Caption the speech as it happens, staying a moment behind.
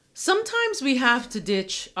Sometimes we have to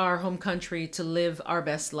ditch our home country to live our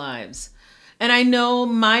best lives. And I know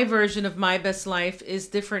my version of my best life is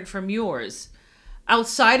different from yours.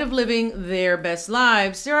 Outside of living their best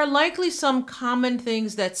lives, there are likely some common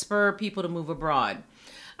things that spur people to move abroad.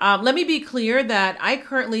 Let me be clear that I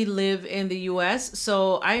currently live in the US,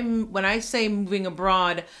 so when I say moving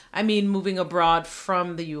abroad, I mean moving abroad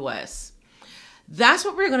from the US. That's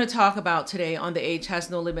what we're going to talk about today on the Age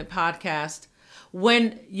Has No Limit podcast.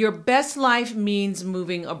 When your best life means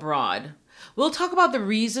moving abroad. We'll talk about the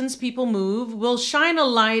reasons people move. We'll shine a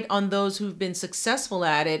light on those who've been successful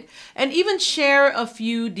at it and even share a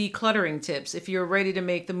few decluttering tips if you're ready to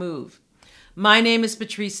make the move. My name is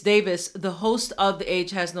Patrice Davis, the host of the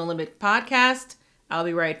Age Has No Limit podcast. I'll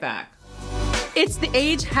be right back. It's the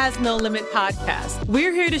Age Has No Limit podcast.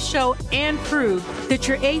 We're here to show and prove that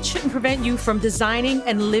your age shouldn't prevent you from designing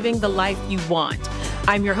and living the life you want.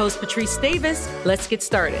 I'm your host, Patrice Davis. Let's get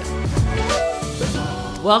started.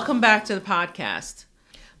 Welcome back to the podcast.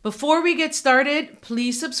 Before we get started,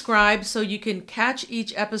 please subscribe so you can catch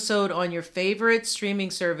each episode on your favorite streaming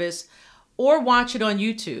service or watch it on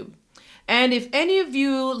YouTube. And if any of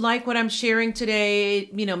you like what I'm sharing today,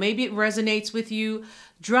 maybe it resonates with you,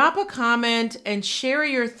 drop a comment and share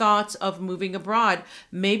your thoughts of moving abroad.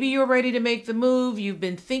 Maybe you're ready to make the move. You've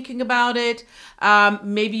been thinking about it.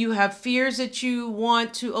 Maybe you have fears that you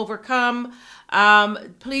want to overcome.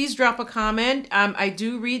 Please drop a comment. I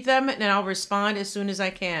do read them and I'll respond as soon as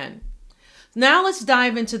I can. Now let's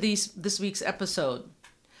dive into this week's episode.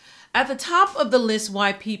 At the top of the list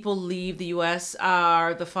why people leave the U.S.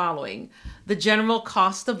 are the following: the general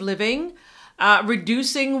cost of living,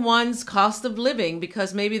 reducing one's cost of living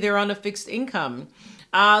because maybe they're on a fixed income,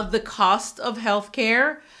 the cost of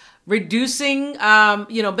healthcare, reducing,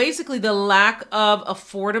 basically the lack of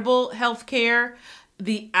affordable healthcare,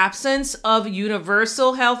 the absence of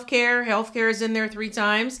universal healthcare. Healthcare is in there 3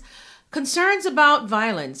 times. Concerns about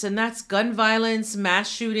violence, and that's gun violence, mass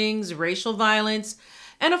shootings, racial violence,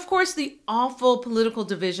 and of course the awful political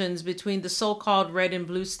divisions between the so-called red and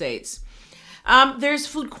blue states. There's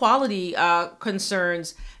food quality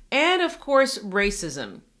concerns, and of course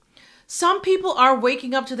racism. Some people are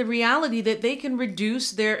waking up to the reality that they can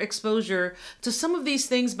reduce their exposure to some of these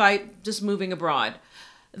things by just moving abroad.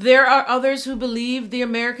 There are others who believe the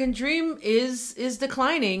American dream is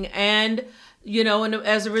declining, and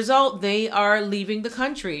as a result, they are leaving the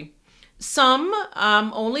country. Some,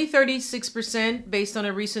 only 36%, based on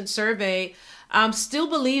a recent survey, still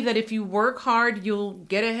believe that if you work hard, you'll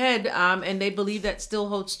get ahead, and they believe that still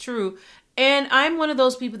holds true. And I'm one of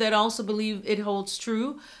those people that also believe it holds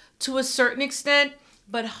true to a certain extent,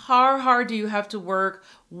 but how hard do you have to work?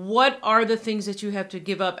 What are the things that you have to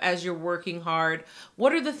give up as you're working hard?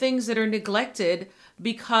 What are the things that are neglected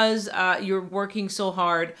because you're working so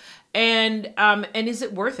hard? And is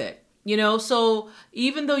it worth it? So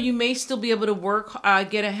even though you may still be able to work,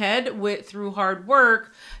 get ahead through hard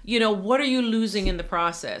work, what are you losing in the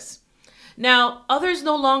process? Now, others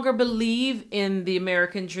no longer believe in the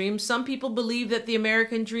American dream. Some people believe that the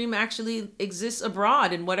American dream actually exists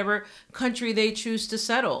abroad in whatever country they choose to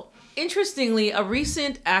settle. Interestingly, a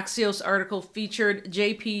recent Axios article featured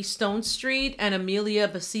J.P. Stonestreet and Amelia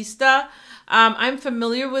Basista. I'm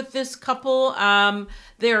familiar with this couple.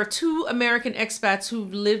 There are 2 American expats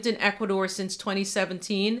who've lived in Ecuador since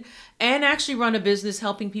 2017 and actually run a business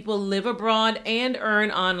helping people live abroad and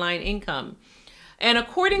earn online income. And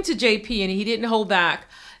according to JP, and he didn't hold back,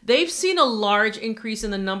 they've seen a large increase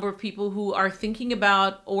in the number of people who are thinking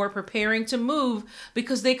about or preparing to move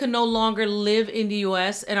because they can no longer live in the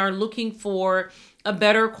US and are looking for a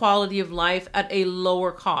better quality of life at a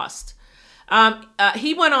lower cost.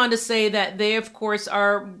 He went on to say that they, of course,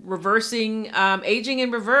 are reversing, aging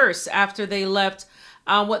in reverse after they left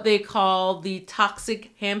what they call the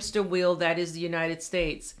toxic hamster wheel that is the United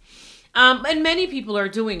States. And many people are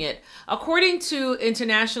doing it. According to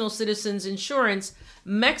International Citizens Insurance,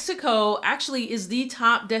 Mexico actually is the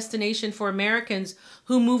top destination for Americans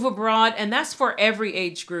who move abroad, and that's for every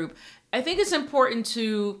age group. I think it's important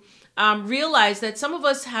to realize that some of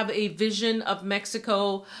us have a vision of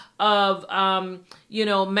Mexico, of,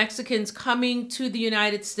 Mexicans coming to the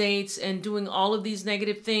United States and doing all of these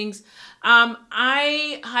negative things.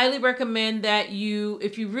 I highly recommend that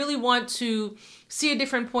if you really want to see a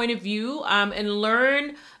different point of view and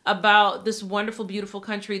learn about this wonderful, beautiful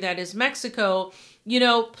country that is Mexico,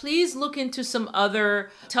 please look into some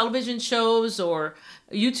other television shows or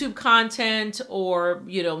YouTube content or,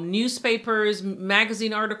 newspapers,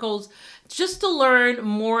 magazine articles, just to learn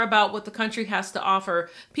more about what the country has to offer.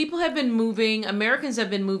 Americans have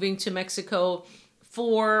been moving to Mexico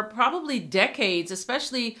for probably decades,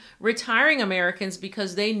 especially retiring Americans,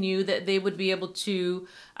 because they knew that they would be able to,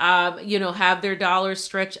 have their dollars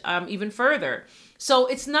stretch even further. So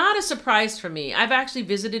it's not a surprise for me. I've actually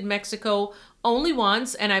visited Mexico only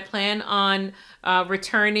once, and I plan on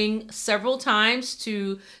returning several times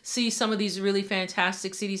to see some of these really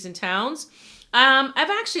fantastic cities and towns. I've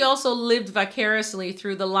actually also lived vicariously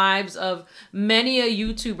through the lives of many a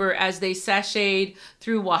YouTuber as they sashayed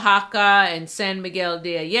through Oaxaca and San Miguel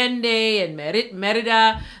de Allende and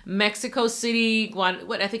Merida, Mexico City,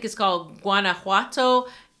 what I think is called Guanajuato,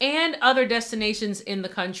 and other destinations in the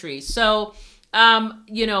country. So, I'm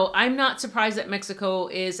not surprised that Mexico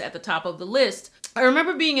is at the top of the list. I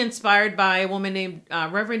remember being inspired by a woman named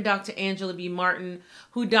Reverend Dr. Angela B. Martin,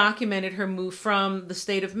 who documented her move from the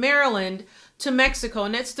state of Maryland to Mexico.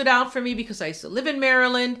 And that stood out for me because I used to live in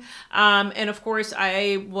Maryland. And of course,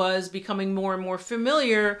 I was becoming more and more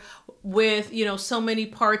familiar with, so many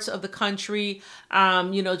parts of the country,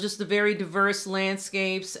 just the very diverse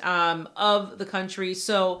landscapes of the country.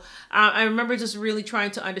 So I remember just really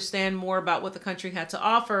trying to understand more about what the country had to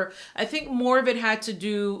offer. I think more of it had to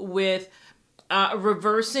do with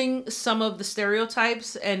reversing some of the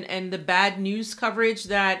stereotypes and the bad news coverage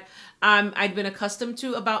that I'd been accustomed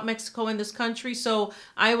to about Mexico and this country. So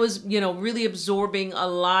I was, really absorbing a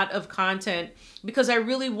lot of content because I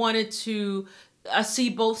really wanted to see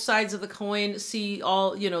both sides of the coin, see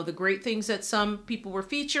all, the great things that some people were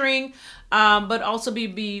featuring, but also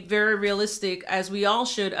be very realistic, as we all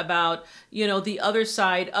should, about, the other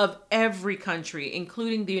side of every country,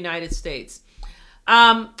 including the United States.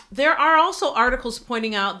 There are also articles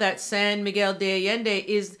pointing out that San Miguel de Allende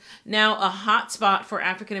is now a hotspot for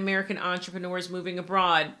African American entrepreneurs moving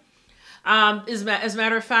abroad. As a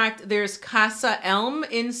matter of fact, there's Casa Elm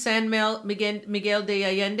in San Miguel de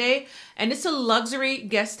Allende, and it's a luxury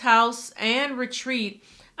guest house and retreat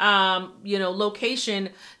location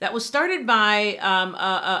that was started by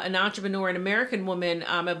an entrepreneur, an American woman,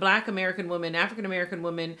 a Black American woman, African American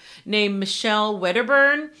woman named Michelle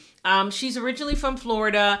Wedderburn. She's originally from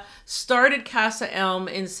Florida, started Casa Elm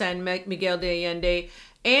in San Miguel de Allende,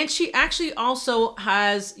 and she actually also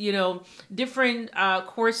has, different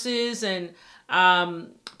courses and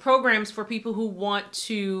programs for people who want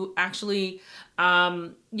to actually,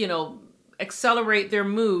 accelerate their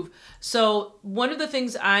move. So one of the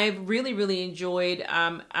things I've really, really enjoyed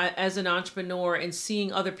as an entrepreneur and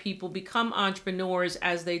seeing other people become entrepreneurs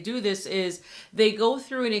as they do this is they go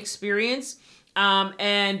through an experience.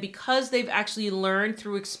 And because they've actually learned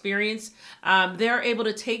through experience, they're able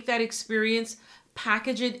to take that experience,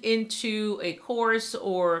 package it into a course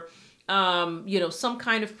or some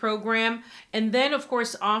kind of program, and then of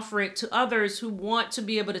course offer it to others who want to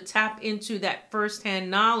be able to tap into that firsthand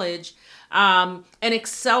knowledge and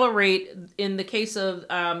accelerate, in the case of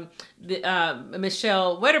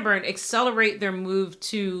Michelle Wedderburn, accelerate their move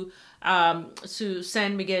to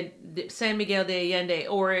San Miguel de Allende,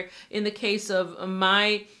 or in the case of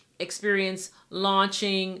my experience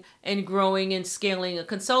launching and growing and scaling a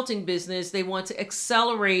consulting business, they want to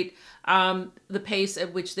accelerate the pace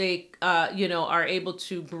at which they are able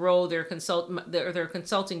to grow their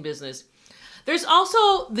consulting business. There's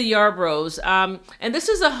also the Yarbroughs, and this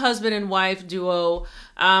is a husband and wife duo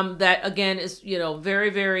that again is very,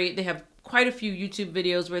 very. They have quite a few YouTube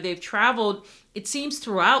videos where they've traveled, it seems,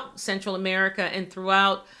 throughout Central America and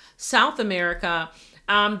throughout South America.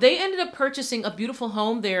 They ended up purchasing a beautiful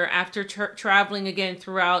home there after traveling again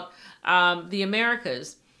throughout the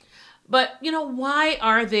Americas. But, why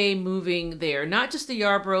are they moving there? Not just the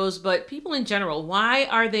Yarbroughs, but people in general. Why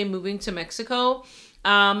are they moving to Mexico?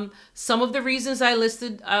 Some of the reasons I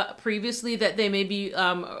listed previously that they may be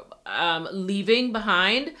leaving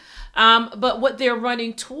behind. But what they're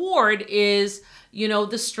running toward is,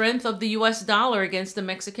 the strength of the US dollar against the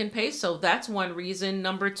Mexican peso. That's one reason.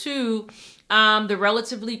 Number two, the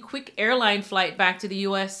relatively quick airline flight back to the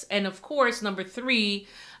US. And of course, number three,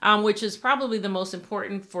 which is probably the most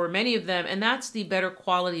important for many of them, and that's the better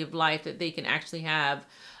quality of life that they can actually have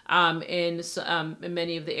in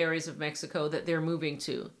many of the areas of Mexico that they're moving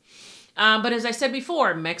to. But as I said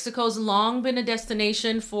before, Mexico's long been a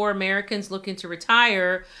destination for Americans looking to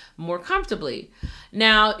retire more comfortably.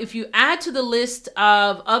 Now, if you add to the list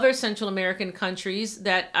of other Central American countries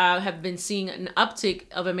that have been seeing an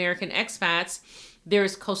uptick of American expats,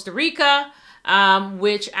 there's Costa Rica,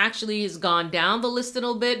 which actually has gone down the list a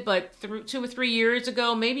little bit, but 2 or 3 years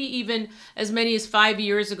ago, maybe even as many as 5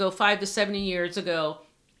 years ago, 5 to 7 years ago,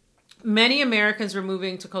 many Americans were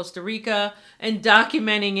moving to Costa Rica and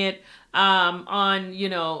documenting it on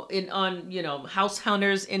House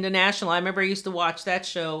Hunters International. I remember I used to watch that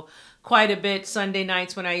show quite a bit Sunday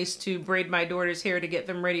nights when I used to braid my daughter's hair to get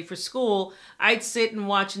them ready for school. I'd sit and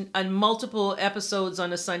watch multiple episodes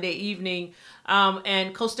on a Sunday evening.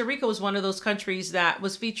 And Costa Rica was one of those countries that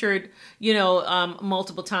was featured,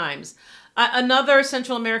 multiple times. Another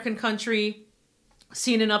Central American country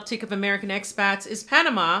seen an uptick of American expats is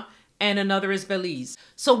Panama, and another is Belize.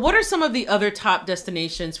 So what are some of the other top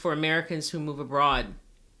destinations for Americans who move abroad?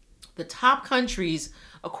 The top countries,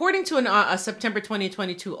 according to a September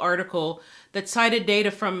 2022 article that cited data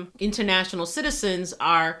from international citizens,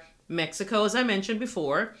 are Mexico, as I mentioned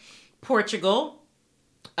before, Portugal,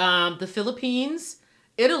 the Philippines,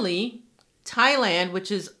 Italy, Thailand, which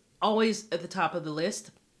is always at the top of the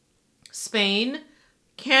list, Spain,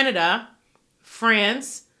 Canada,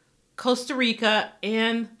 France, Costa Rica,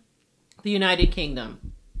 and the United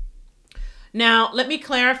Kingdom. Now, let me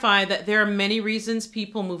clarify that there are many reasons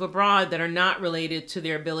people move abroad that are not related to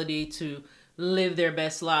their ability to live their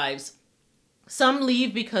best lives. Some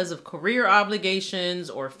leave because of career obligations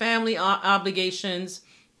or family obligations.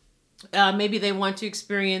 Maybe they want to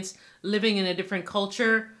experience living in a different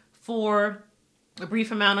culture for a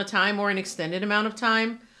brief amount of time or an extended amount of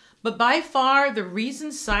time. But by far, the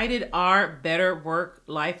reasons cited are better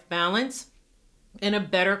work-life balance and a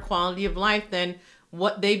better quality of life than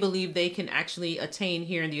what they believe they can actually attain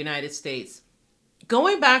here in the United States.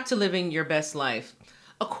 Going back to living your best life,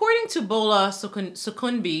 according to Bola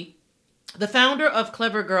Sokunbi, the founder of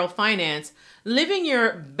Clever Girl Finance, living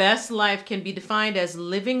your best life can be defined as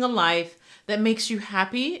living a life that makes you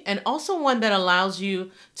happy and also one that allows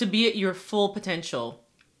you to be at your full potential.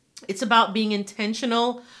 It's about being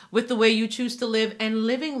intentional with the way you choose to live and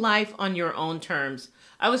living life on your own terms.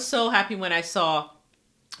 I was so happy when I saw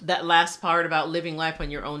that last part about living life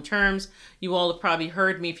on your own terms. You all have probably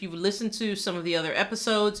heard me. If you've listened to some of the other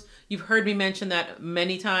episodes, you've heard me mention that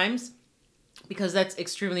many times because that's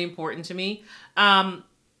extremely important to me.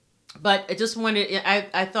 But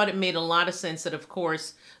I thought it made a lot of sense that, of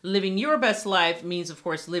course, living your best life means, of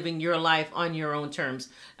course, living your life on your own terms.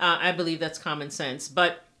 I believe that's common sense.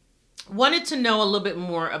 But wanted to know a little bit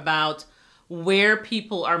more about where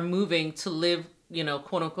people are moving to live,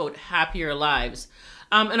 quote unquote, happier lives.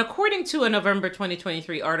 And according to a November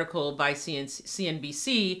 2023 article by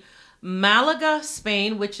CNBC, Malaga,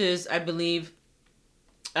 Spain, which is, I believe,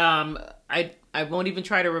 I won't even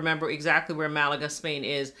try to remember exactly where Malaga, Spain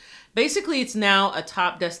is. Basically, it's now a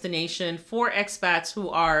top destination for expats who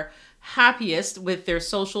are happiest with their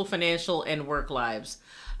social, financial, and work lives.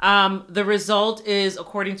 The result is,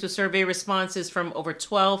 according to survey responses from over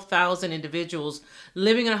 12,000 individuals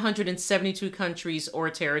living in 172 countries or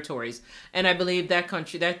territories. And I believe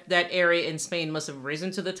that area in Spain must have risen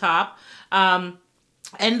to the top.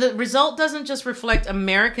 And the result doesn't just reflect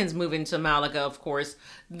Americans moving to Malaga, of course.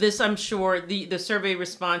 This, I'm sure, the survey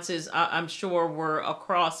responses, I'm sure, were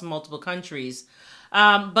across multiple countries.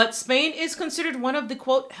 But Spain is considered one of the,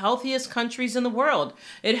 quote, healthiest countries in the world.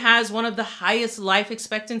 It has one of the highest life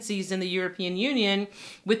expectancies in the European Union,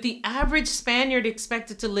 with the average Spaniard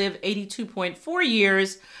expected to live 82.4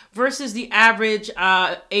 years versus the average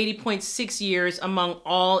 80.6 years among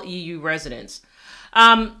all EU residents.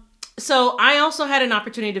 So I also had an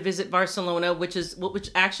opportunity to visit Barcelona, which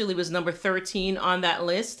actually was number 13 on that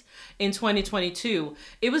list in 2022.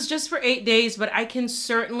 It was just for 8 days, but I can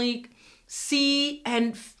certainly see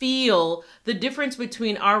and feel the difference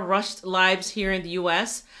between our rushed lives here in the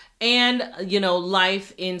US and,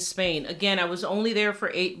 life in Spain. Again, I was only there for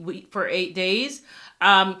 8 days.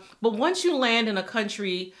 But once you land in a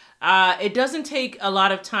country, it doesn't take a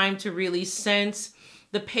lot of time to really sense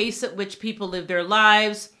the pace at which people live their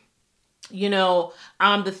lives,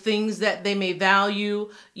 the things that they may value,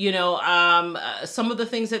 some of the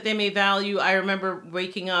things that they may value. I remember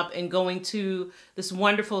waking up and going to this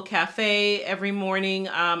wonderful cafe every morning.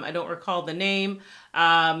 I don't recall the name.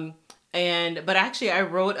 But actually I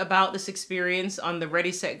wrote about this experience on the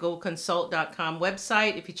ReadySetGoConsult.com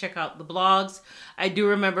website. If you check out the blogs, I do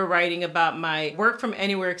remember writing about my work from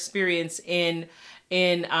anywhere experience in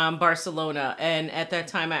Barcelona. And at that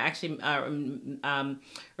time, I actually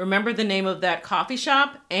remember the name of that coffee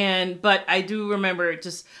shop. But I do remember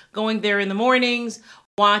just going there in the mornings,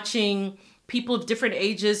 watching people of different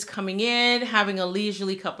ages coming in, having a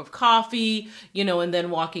leisurely cup of coffee, and then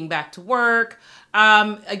walking back to work.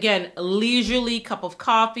 Again, a leisurely cup of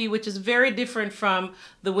coffee, which is very different from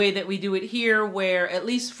the way that we do it here, where, at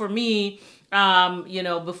least for me,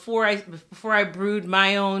 before I brewed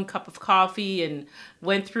my own cup of coffee and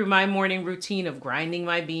went through my morning routine of grinding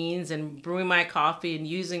my beans and brewing my coffee and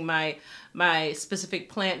using my specific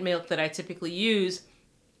plant milk that I typically use,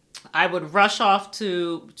 I would rush off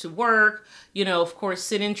to work, of course,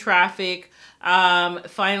 sit in traffic,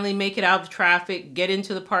 finally make it out of traffic, get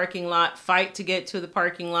into the parking lot, fight to get to the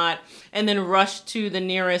parking lot, and then rush to the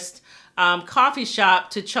nearest coffee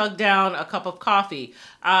shop to chug down a cup of coffee.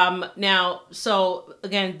 Now, so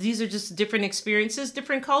again, these are just different experiences,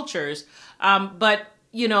 different cultures. But,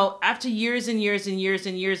 after years and years and years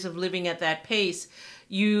and years of living at that pace,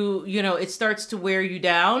 it starts to wear you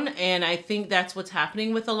down. And I think that's what's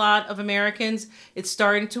happening with a lot of Americans. It's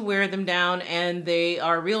starting to wear them down, and they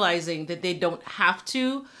are realizing that they don't have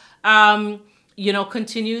to,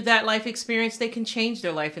 continue that life experience. They can change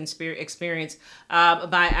their life experience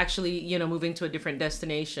by actually, moving to a different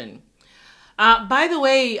destination. By the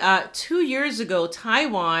way, 2 years ago,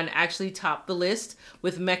 Taiwan actually topped the list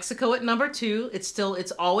with Mexico at number 2.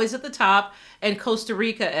 It's always at the top, and Costa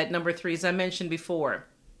Rica at number 3, as I mentioned before.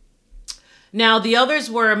 Now, the others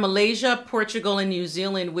were Malaysia, Portugal, and New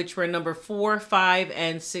Zealand, which were number 4, 5,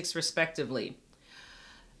 and 6, respectively.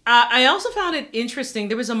 I also found it interesting.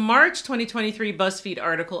 There was a March 2023 BuzzFeed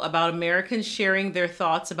article about Americans sharing their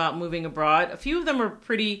thoughts about moving abroad. A few of them were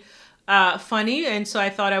pretty funny, and so I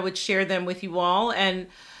thought I would share them with you all. And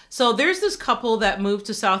so there's this couple that moved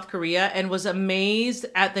to South Korea and was amazed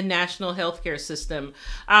at the national healthcare system.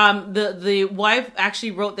 The wife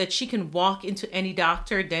actually wrote that she can walk into any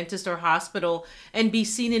doctor, dentist, or hospital and be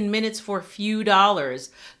seen in minutes for a few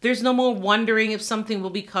dollars. There's no more wondering if something will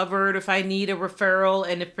be covered, if I need a referral,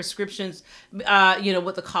 and if prescriptions,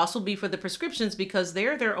 what the cost will be for the prescriptions, because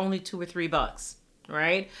they're only $2 or $3.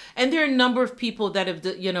 Right. And there are a number of people that have,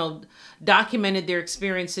 documented their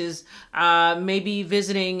experiences, maybe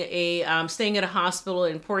visiting staying at a hospital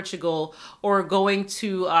in Portugal, or going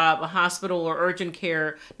to a hospital or urgent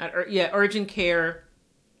care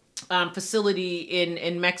facility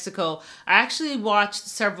in Mexico. I actually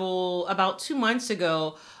watched about 2 months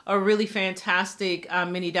ago, a really fantastic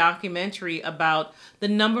mini documentary about the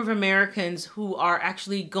number of Americans who are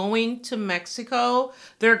actually going to Mexico.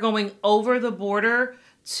 They're going over the border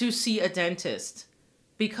to see a dentist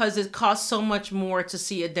because it costs so much more to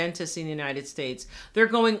see a dentist in the United States. They're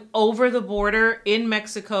going over the border in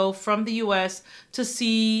Mexico from the U.S. to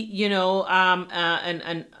see,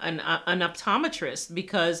 an optometrist,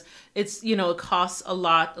 because it's, it costs a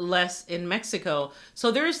lot less in Mexico.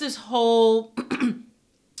 So there's this whole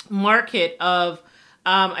market of,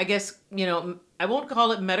 I guess, I won't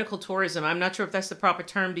call it medical tourism. I'm not sure if that's the proper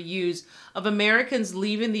term to use, of Americans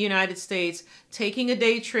leaving the United States, taking a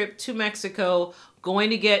day trip to Mexico, going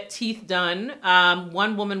to get teeth done.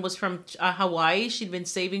 One woman was from Hawaii. She'd been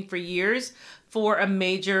saving for years for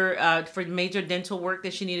major dental work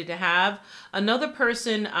that she needed to have. Another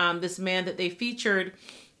person, this man that they featured,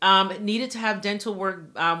 needed to have dental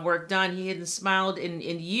work done. He hadn't smiled in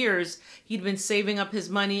years. He'd been saving up his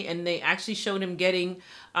money, and they actually showed him getting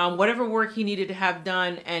whatever work he needed to have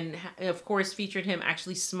done, and of course featured him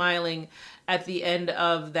actually smiling at the end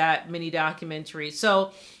of that mini documentary.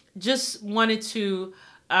 So just wanted to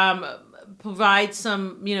provide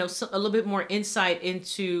some, a little bit more insight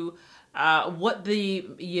into what the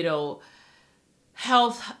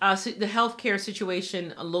healthcare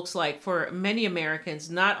situation looks like for many Americans.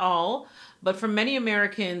 Not all, but for many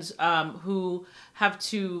Americans who have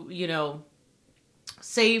to,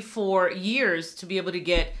 save for years to be able to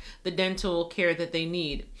get the dental care that they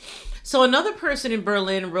need. So another person in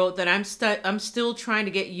Berlin wrote that I'm still trying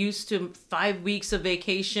to get used to 5 weeks of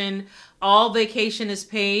vacation. All vacation is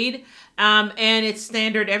paid, and it's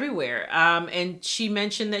standard everywhere. And she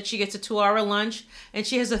mentioned that she gets a 2-hour lunch, and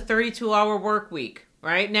she has a 32-hour work week.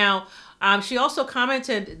 Right now, she also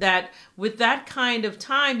commented that with that kind of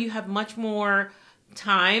time, you have much more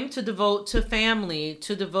time to devote to family,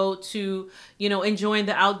 to devote to, enjoying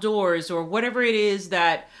the outdoors, or whatever it is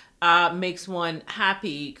that makes one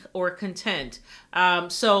happy or content.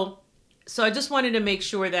 So I just wanted to make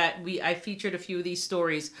sure that I featured a few of these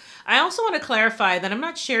stories. I also want to clarify that I'm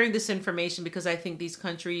not sharing this information because I think these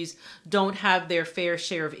countries don't have their fair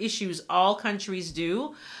share of issues. All countries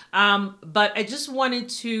do. But I just wanted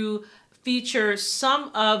to feature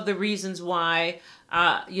some of the reasons why,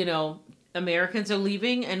 Americans are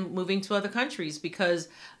leaving and moving to other countries, because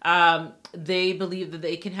they believe that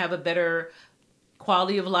they can have a better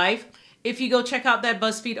quality of life. If you go check out that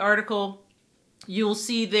BuzzFeed article, you'll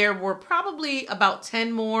see there were probably about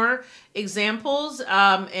 10 more examples.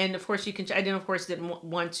 And of course, didn't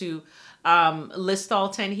want to list all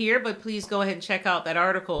 10 here, but please go ahead and check out that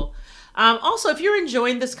article. Also, if you're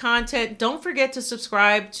enjoying this content, don't forget to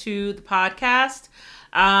subscribe to the podcast.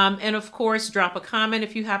 And of course, drop a comment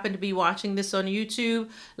if you happen to be watching this on YouTube,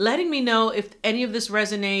 letting me know if any of this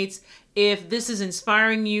resonates, if this is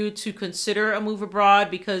inspiring you to consider a move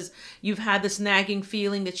abroad because you've had this nagging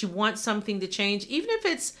feeling that you want something to change, even if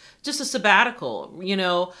it's just a sabbatical,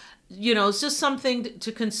 it's just something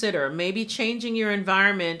to consider. Maybe changing your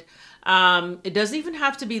environment. It doesn't even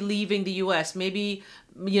have to be leaving the US. Maybe,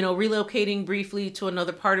 relocating briefly to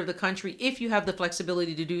another part of the country if you have the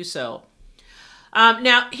flexibility to do so.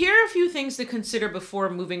 Now, here are a few things to consider before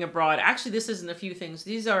moving abroad. Actually, this isn't a few things.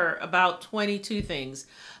 These are about 22 things.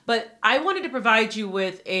 But I wanted to provide you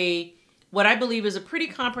with what I believe is a pretty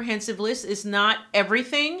comprehensive list. It's not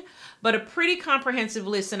everything, but a pretty comprehensive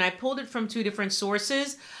list. And I pulled it from two different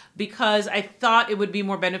sources because I thought it would be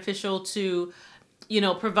more beneficial to,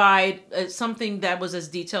 provide something that was as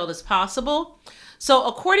detailed as possible. So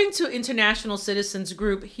according to International Citizens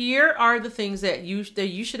Group, here are the things that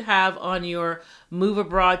you should have on your move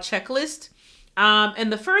abroad checklist.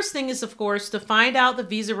 And the first thing is, of course, to find out the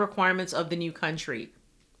visa requirements of the new country.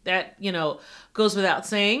 That, goes without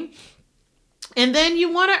saying. And then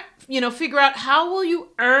you want to, figure out how will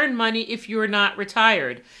you earn money if you're not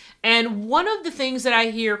retired. And one of the things that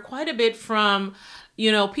I hear quite a bit from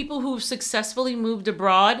people who've successfully moved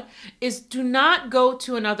abroad is do not go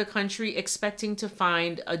to another country expecting to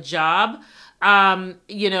find a job,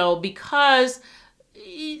 because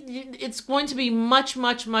it's going to be much,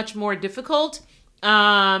 much, much more difficult.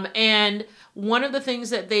 And one of the things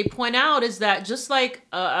that they point out is that just like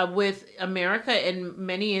with America in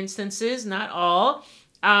many instances, not all,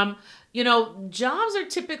 jobs are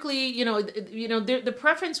typically, the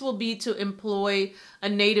preference will be to employ a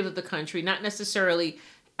native of the country, not necessarily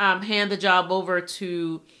hand the job over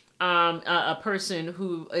to a person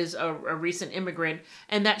who is a recent immigrant.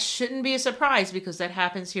 And that shouldn't be a surprise because that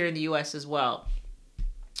happens here in the U.S. as well.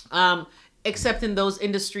 Except in those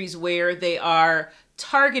industries where they are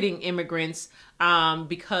targeting immigrants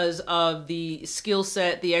because of the skill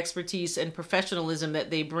set, the expertise, and professionalism that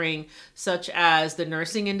they bring, such as the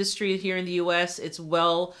nursing industry here in the U.S. It's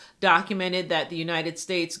well documented that the United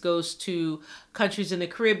States goes to countries in the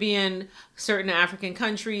Caribbean, certain African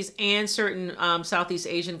countries, and certain Southeast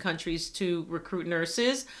Asian countries to recruit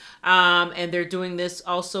nurses. And they're doing this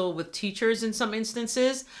also with teachers in some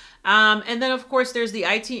instances. And then, of course, there's the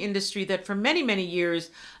IT industry that for many, many years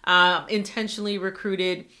intentionally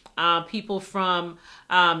recruited people from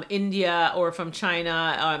India or from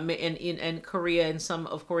China and Korea and some,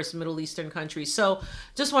 of course, Middle Eastern countries. So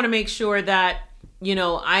just want to make sure that,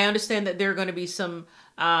 I understand that there are going to be some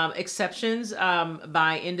exceptions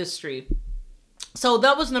by industry. So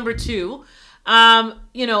that was number two.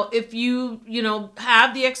 If you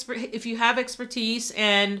have if you have expertise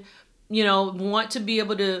and want to be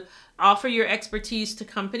able to offer your expertise to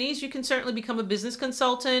companies, you can certainly become a business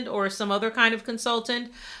consultant or some other kind of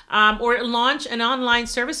consultant, or launch an online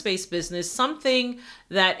service-based business, something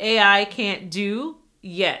that AI can't do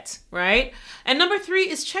yet, right? And number three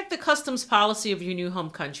is check the customs policy of your new home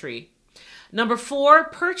country. Number four,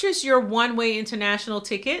 purchase your one-way international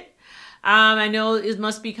ticket. I know it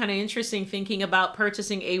must be kind of interesting thinking about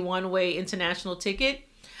purchasing a one-way international ticket.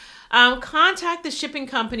 Contact the shipping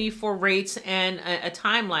company for rates and a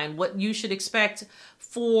timeline, what you should expect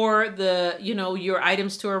for your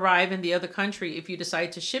items to arrive in the other country if you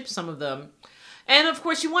decide to ship some of them. And of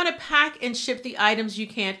course, you want to pack and ship the items you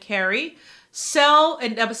can't carry. Sell,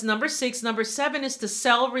 and that was number 6. Number 7 is to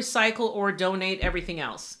sell, recycle, or donate everything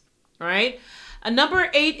else. All right. Number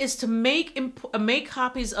 8 is to make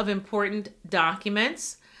copies of important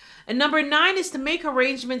documents. And number 9 is to make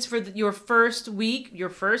arrangements for your first week, your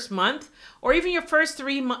first month, or even your first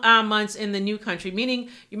 3 months in the new country, meaning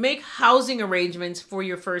you make housing arrangements for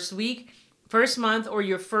your first week, first month, or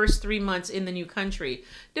your first 3 months in the new country,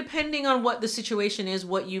 depending on what the situation is,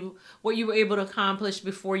 what you were able to accomplish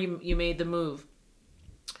before you made the move.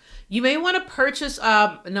 You may want to purchase,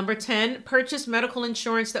 number 10, purchase medical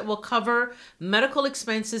insurance that will cover medical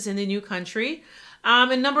expenses in the new country.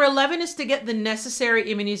 And number 11 is to get the necessary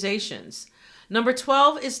immunizations. Number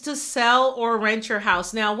 12 is to sell or rent your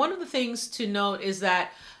house. Now, one of the things to note is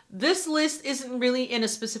that this list isn't really in a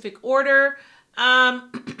specific order.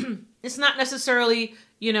 It's not necessarily,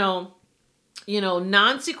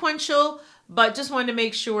 non-sequential, but just wanted to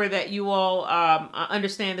make sure that you all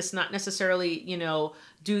understand it's not necessarily,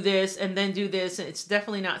 do this and then do this. And it's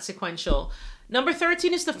definitely not sequential. Number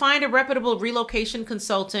 13 is to find a reputable relocation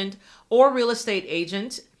consultant or real estate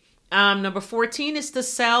agent. Number 14 is to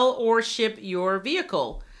sell or ship your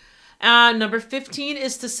vehicle. Number 15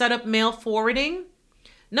 is to set up mail forwarding.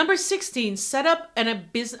 Number 16, set up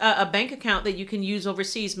a bank account that you can use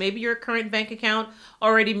overseas. Maybe your current bank account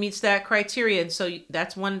already meets that criterion, so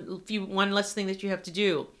that's one less thing that you have to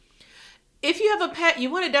do. if you have a pet, you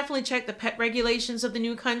want to definitely check the pet regulations of the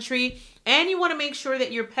new country, and you want to make sure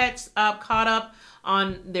that your pet's caught up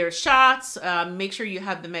on their shots. Make sure you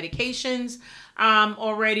have the medications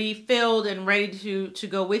already filled and ready to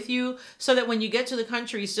go with you, so that when you get to the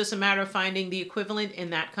country, it's just a matter of finding the equivalent in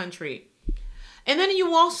that country. And then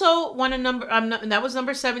you also want to and that was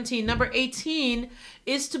number 17. Number 18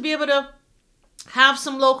 is to be able to have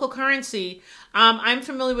some local currency. I'm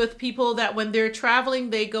familiar with people that when they're traveling,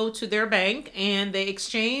 they go to their bank and they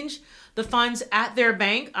exchange the funds at their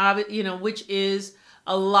bank, which is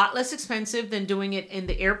a lot less expensive than doing it in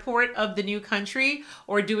the airport of the new country,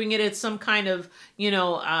 or doing it at some kind of,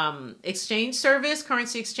 exchange service,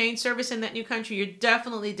 currency exchange service in that new country. You're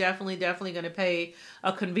definitely going to pay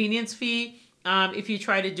a convenience fee if you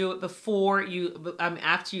try to do it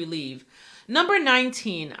after you leave. Number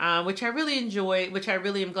 19, which I really enjoy, which I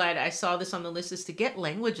really am glad I saw this on the list, is to get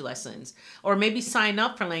language lessons, or maybe sign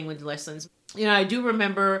up for language lessons. I do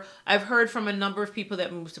remember, I've heard from a number of people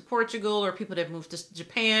that moved to Portugal, or people that moved to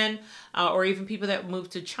Japan, or even people that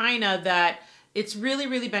moved to China, that it's really,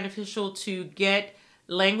 really beneficial to get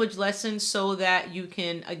language lessons so that you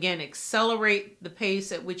can, again, accelerate the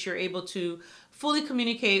pace at which you're able to fully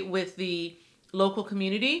communicate with the local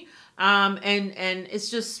community. And it's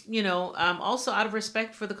just, also out of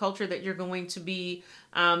respect for the culture that you're going to be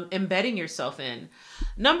embedding yourself in.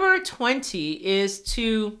 Number 20 is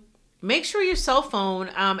to make sure your cell phone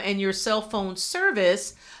and your cell phone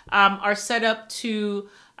service are set up to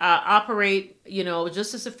operate,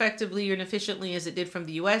 just as effectively and efficiently as it did from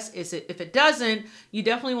the US. If it doesn't, you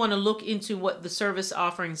definitely want to look into what the service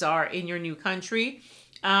offerings are in your new country.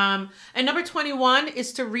 And number 21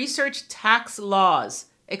 is to research tax laws.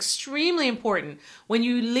 Extremely important. When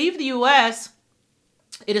you leave the US,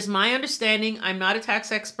 it is my understanding, I'm not a tax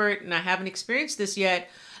expert and I haven't experienced this yet,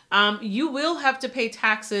 you will have to pay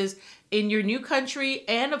taxes in your new country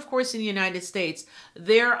and of course in the United States.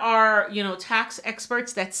 There are, tax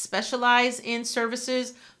experts that specialize in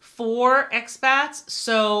services for expats.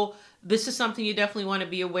 So this is something you definitely want to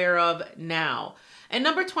be aware of now. And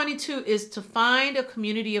number 22 is to find a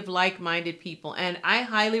community of like-minded people. And I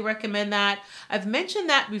highly recommend that. I've mentioned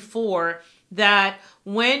that before, that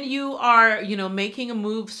when you are, making a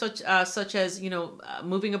move such as,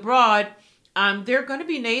 moving abroad, there are going to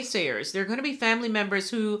be naysayers. There are going to be family members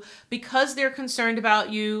who, because they're concerned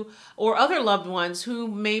about you, or other loved ones who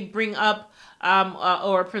may bring up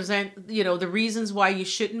or present, the reasons why you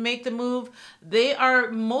shouldn't make the move. They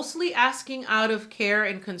are mostly asking out of care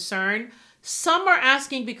and concern. Some are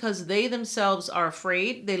asking because they themselves are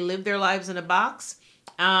afraid. They live their lives in a box.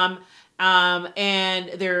 And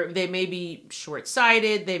they may be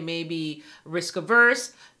short-sighted. They may be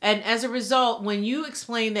risk-averse. And as a result, when you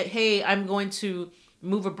explain that, hey, I'm going to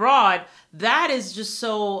move abroad, that is just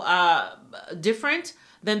so different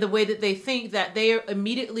than the way that they think, that they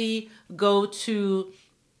immediately go to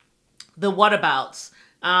the whatabouts.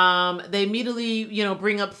 They immediately,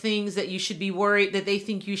 bring up things that you should be worried, that they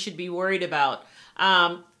think you should be worried about.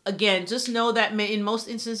 Again, just know that in most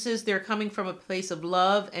instances, they're coming from a place of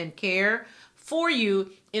love and care for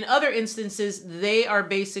you. In other instances, they are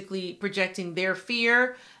basically projecting their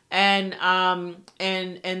fear and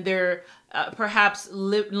their perhaps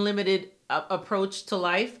limited approach to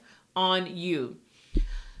life on you.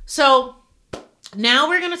 So now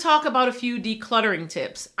we're going to talk about a few decluttering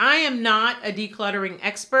tips. I am not a decluttering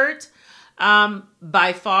expert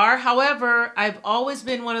by far. However, I've always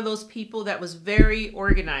been one of those people that was very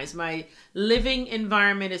organized. My living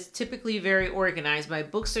environment is typically very organized. My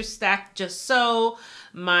books are stacked just so.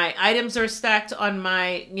 My items are stacked on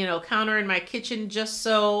my, counter in my kitchen just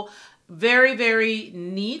so. Very, very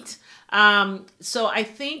neat. So I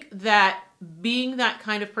think that being that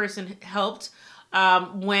kind of person helped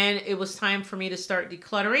when it was time for me to start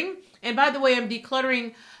decluttering. And by the way, I'm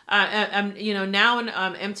decluttering, I'm, now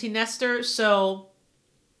an empty nester. So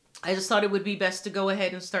I just thought it would be best to go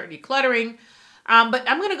ahead and start decluttering. But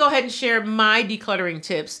I'm going to go ahead and share my decluttering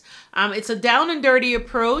tips. It's a down and dirty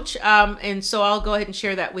approach. And so I'll go ahead and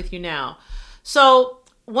share that with you now. So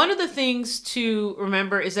one of the things to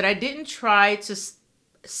remember is that I didn't try to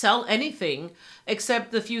sell anything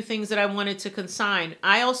except the few things that I wanted to consign.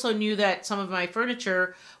 I also knew that some of my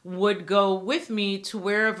furniture would go with me to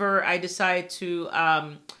wherever I decide to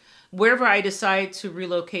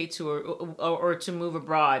relocate to or to move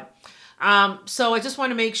abroad. So I just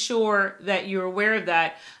want to make sure that you're aware of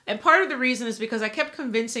that. And part of the reason is because I kept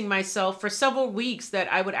convincing myself for several weeks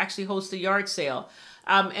that I would actually host a yard sale.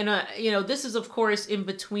 This is of course in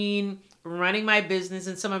between running my business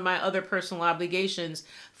and some of my other personal obligations.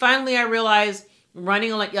 Finally, I realized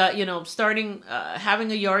running like starting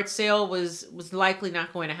having a yard sale was likely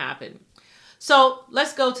not going to happen. So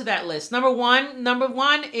let's go to that list. Number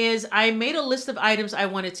one is I made a list of items I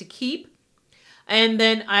wanted to keep, and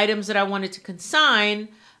then items that I wanted to consign,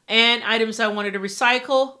 and items I wanted to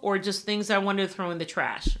recycle, or just things I wanted to throw in the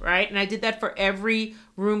trash, right? And I did that for every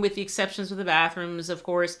room with the exceptions of the bathrooms, of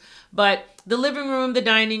course. But the living room, the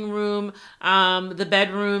dining room, the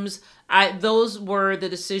bedrooms, those were the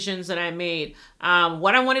decisions that I made.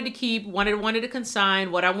 What I wanted to keep, what I wanted to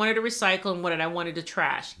consign, what I wanted to recycle, and what I wanted to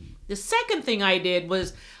trash. The second thing I did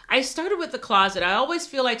was I started with the closet. I always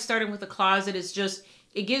feel like starting with the closet is just,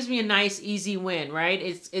 it gives me a nice, easy win, right?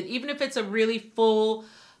 Even if it's a really full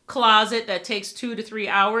closet that takes 2 to 3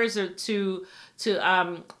 hours or to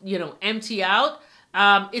empty out,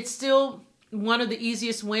 it's still one of the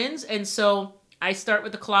easiest wins. And so I start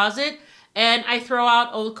with the closet and I throw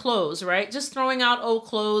out old clothes, right? Just throwing out old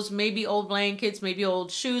clothes, maybe old blankets, maybe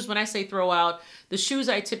old shoes. When I say throw out, the shoes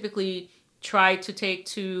I typically try to take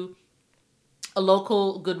to a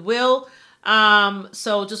local Goodwill.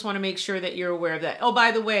 So just want to make sure that you're aware of that. Oh,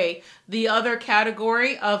 by the way, the other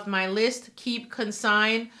category of my list: keep,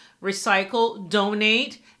 consign, recycle,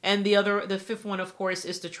 donate, and the fifth one, of course,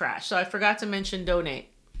 is to trash. So I forgot to mention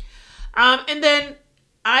donate. And then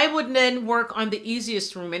I would then work on the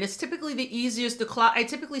easiest room, and it's typically the easiest. I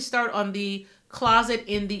typically start on the closet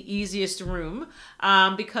in the easiest room,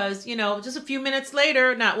 because just a few minutes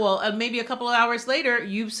later, maybe a couple of hours later,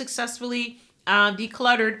 you've successfully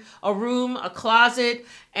decluttered a room, a closet,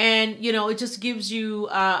 and it just gives you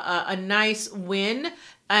a nice win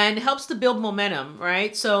and helps to build momentum,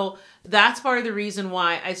 right? So that's part of the reason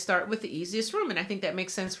why I start with the easiest room, and I think that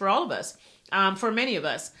makes sense for all of us, for many of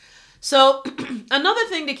us. So another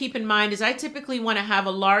thing to keep in mind is I typically want to have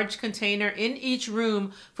a large container in each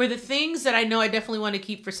room for the things that I know I definitely want to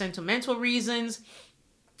keep for sentimental reasons.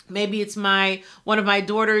 Maybe it's one of my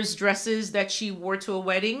daughter's dresses that she wore to a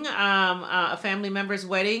wedding, a family member's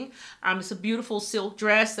wedding. It's a beautiful silk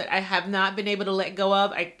dress that I have not been able to let go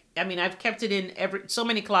of. I mean, I've kept it in so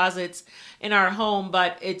many closets in our home,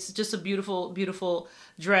 but it's just a beautiful, beautiful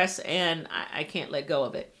dress, and I can't let go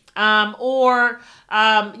of it.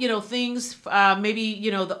 Things, maybe,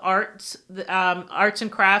 the arts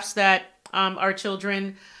and crafts that our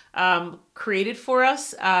children created for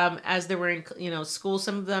us as they were in school.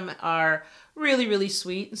 Some of them are really, really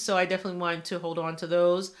sweet, so I definitely wanted to hold on to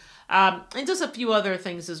those, and just a few other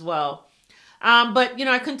things as well. But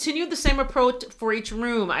I continue the same approach for each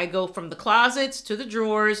room. I go from the closets to the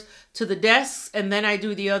drawers to the desks, and then I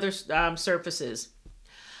do the other surfaces.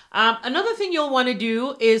 Another thing you'll want to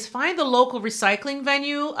do is find the local recycling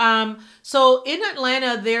venue. So in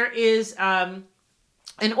Atlanta, there is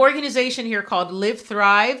an organization here called Live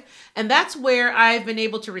Thrive, and that's where I've been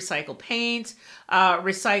able to recycle paint,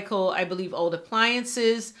 recycle, I believe, old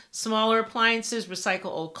appliances, smaller appliances, recycle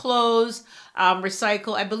old clothes,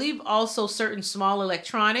 recycle, I believe, also certain small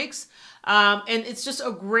electronics. And it's just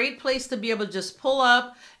a great place to be able to just pull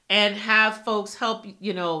up and have folks help,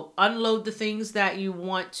 unload the things that you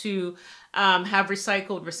want to have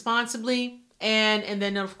recycled responsibly. And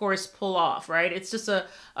then, of course, pull off, right? It's just a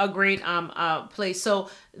great place. So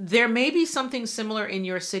there may be something similar in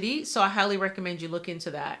your city, so I highly recommend you look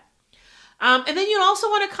into that. And then you also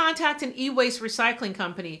want to contact an e-waste recycling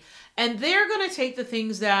company, and they're going to take the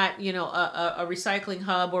things that, a recycling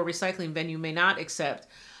hub or recycling venue may not accept.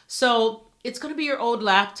 So it's going to be your old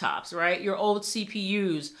laptops, right? Your old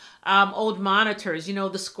CPUs, old monitors,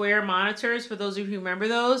 the square monitors, for those of you who remember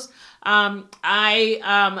those.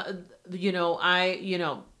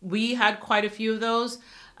 We had quite a few of those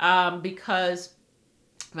because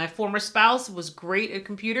my former spouse was great at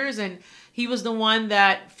computers, and he was the one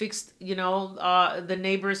that fixed, the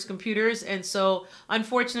neighbors' computers. And so,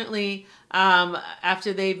 unfortunately,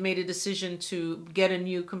 after they've made a decision to get a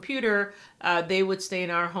new computer, they would stay in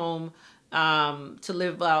our home to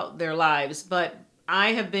live out their lives. But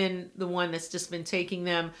I have been the one that's just been taking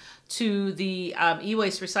them to the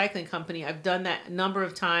e-waste recycling company. I've done that a number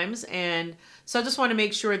of times, and so I just want to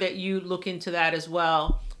make sure that you look into that as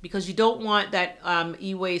well, because you don't want that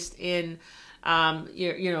e-waste in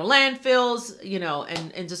your landfills,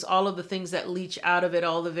 and just all of the things that leach out of it,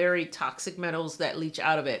 all the very toxic metals that leach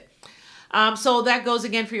out of it. So that goes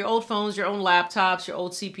again for your old phones, your own laptops, your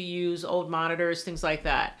old CPUs, old monitors, things like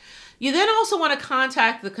that. You then also want to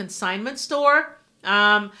contact the consignment store,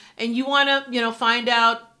 and you want to, find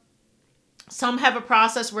out. Some have a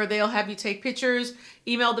process where they'll have you take pictures,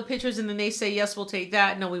 email the pictures, and then they say, yes, we'll take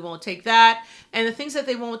that. No, we won't take that. And the things that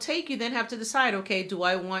they won't take, you then have to decide, okay, do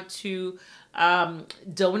I want to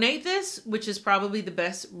donate this, which is probably the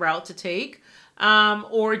best route to take.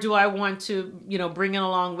 or do I want to, bring it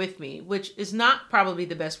along with me, which is not probably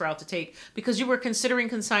the best route to take because you were considering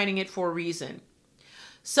consigning it for a reason.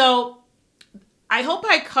 So I hope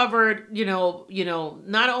I covered,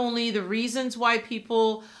 not only the reasons why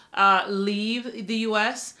people leave the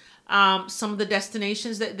U.S., some of the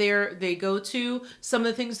destinations that they go to, some of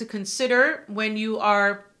the things to consider when you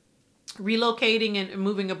are relocating and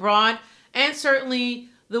moving abroad, and certainly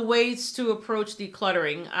the ways to approach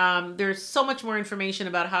decluttering. There's so much more information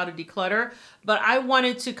about how to declutter, but I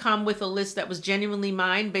wanted to come with a list that was genuinely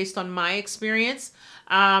mine based on my experience,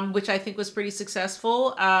 which I think was pretty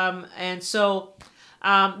successful. And so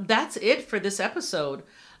that's it for this episode.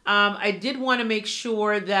 I did want to make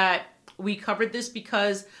sure that we covered this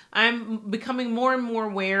because I'm becoming more and more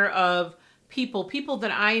aware of people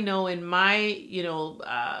that I know in my,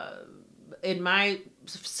 in my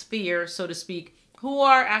sphere, so to speak, who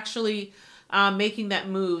are actually making that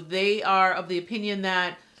move. They are of the opinion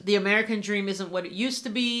that the American dream isn't what it used to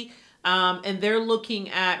be. And they're looking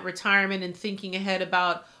at retirement and thinking ahead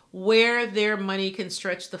about where their money can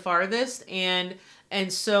stretch the farthest. And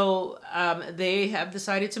so they have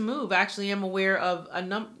decided to move. Actually, I'm aware of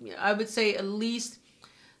I would say at least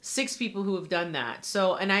 6 people who have done that.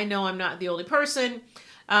 So, and I know I'm not the only person.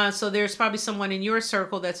 So there's probably someone in your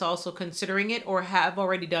circle that's also considering it or have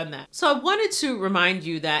already done that. So I wanted to remind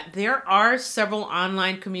you that there are several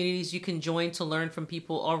online communities you can join to learn from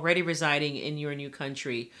people already residing in your new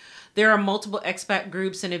country. There are multiple expat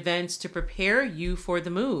groups and events to prepare you for the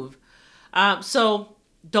move. So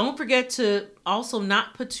don't forget to also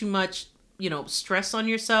not put too much, stress on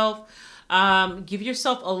yourself. Give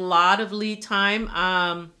yourself a lot of lead time.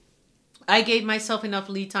 I gave myself enough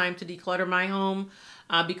lead time to declutter my home.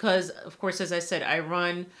 Because, of course, as I said, I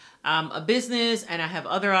run a business and I have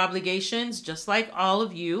other obligations just like all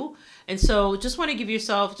of you. And so just want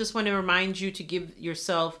to remind you to give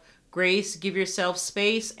yourself grace, give yourself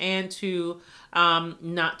space, and to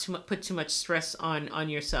not put too much stress on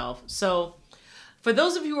yourself. So for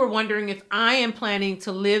those of you who are wondering if I am planning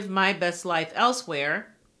to live my best life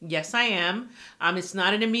elsewhere, yes, I am. It's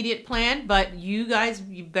not an immediate plan, but you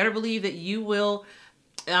better believe that you will.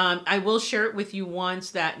 I will share it with you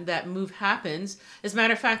once that move happens. As a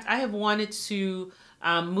matter of fact, I have wanted to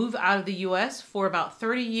move out of the U.S. for about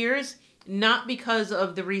 30 years, not because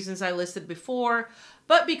of the reasons I listed before,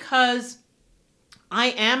 but because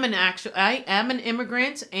I am an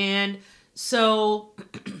immigrant, and so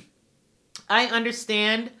I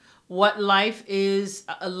understand what life is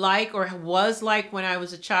like or was like when I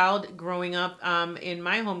was a child growing up in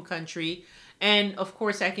my home country. And of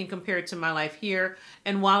course, I can compare it to my life here.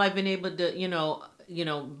 And while I've been able to,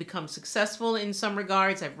 become successful in some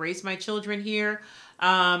regards, I've raised my children here.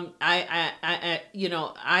 I've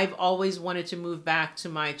always wanted to move back to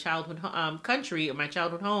my childhood country or my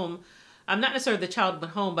childhood home. I'm not necessarily the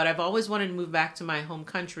childhood home, but I've always wanted to move back to my home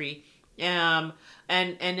country. And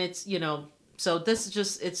it's, so this is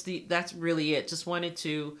just, that's really it. Just wanted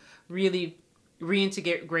to really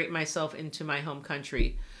reintegrate myself into my home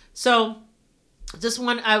country. So,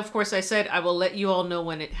 of course, I said I will let you all know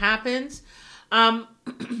when it happens. But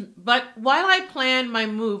while I plan my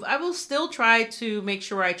move, I will still try to make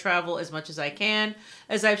sure I travel as much as I can.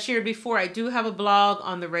 As I've shared before, I do have a blog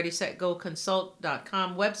on the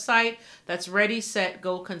ReadySetGoConsult.com website. That's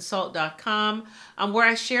ReadySetGoConsult.com, where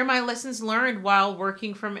I share my lessons learned while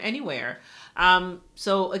working from anywhere.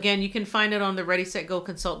 So again, you can find it on the Ready, Set, Go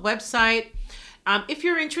Consult website. If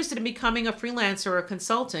you're interested in becoming a freelancer or a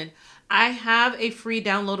consultant, I have a free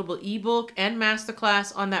downloadable ebook and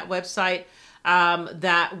masterclass on that website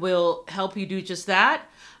that will help you do just that.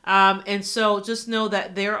 And so just know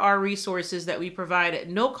that there are resources that we provide at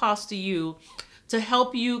no cost to you to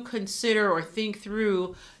help you consider or think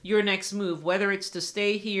through your next move, whether it's to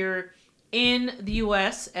stay here in the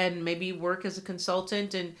U.S. and maybe work as a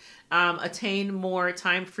consultant and attain more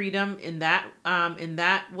time freedom in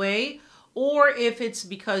that way, or if it's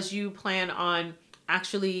because you plan on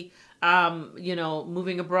actually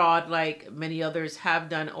moving abroad like many others have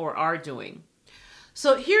done or are doing.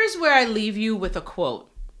 So here's where I leave you with a quote.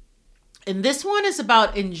 And this one is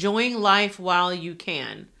about enjoying life while you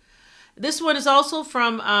can. This one is also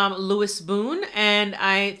from Louis Boone, and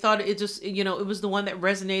I thought it just, it was the one that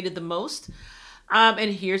resonated the most.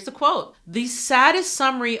 And here's the quote. The saddest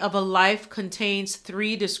summary of a life contains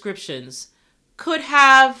 3 descriptions: could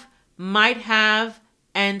have, might have,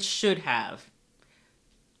 and should have.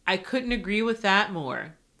 I couldn't agree with that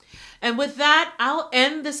more. And with that, I'll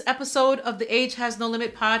end this episode of the Age Has No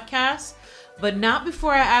Limit podcast, but not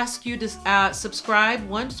before I ask you to subscribe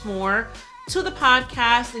once more to the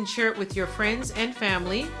podcast and share it with your friends and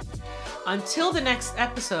family. Until the next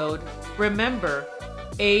episode, remember,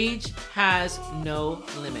 age has no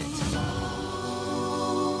limit.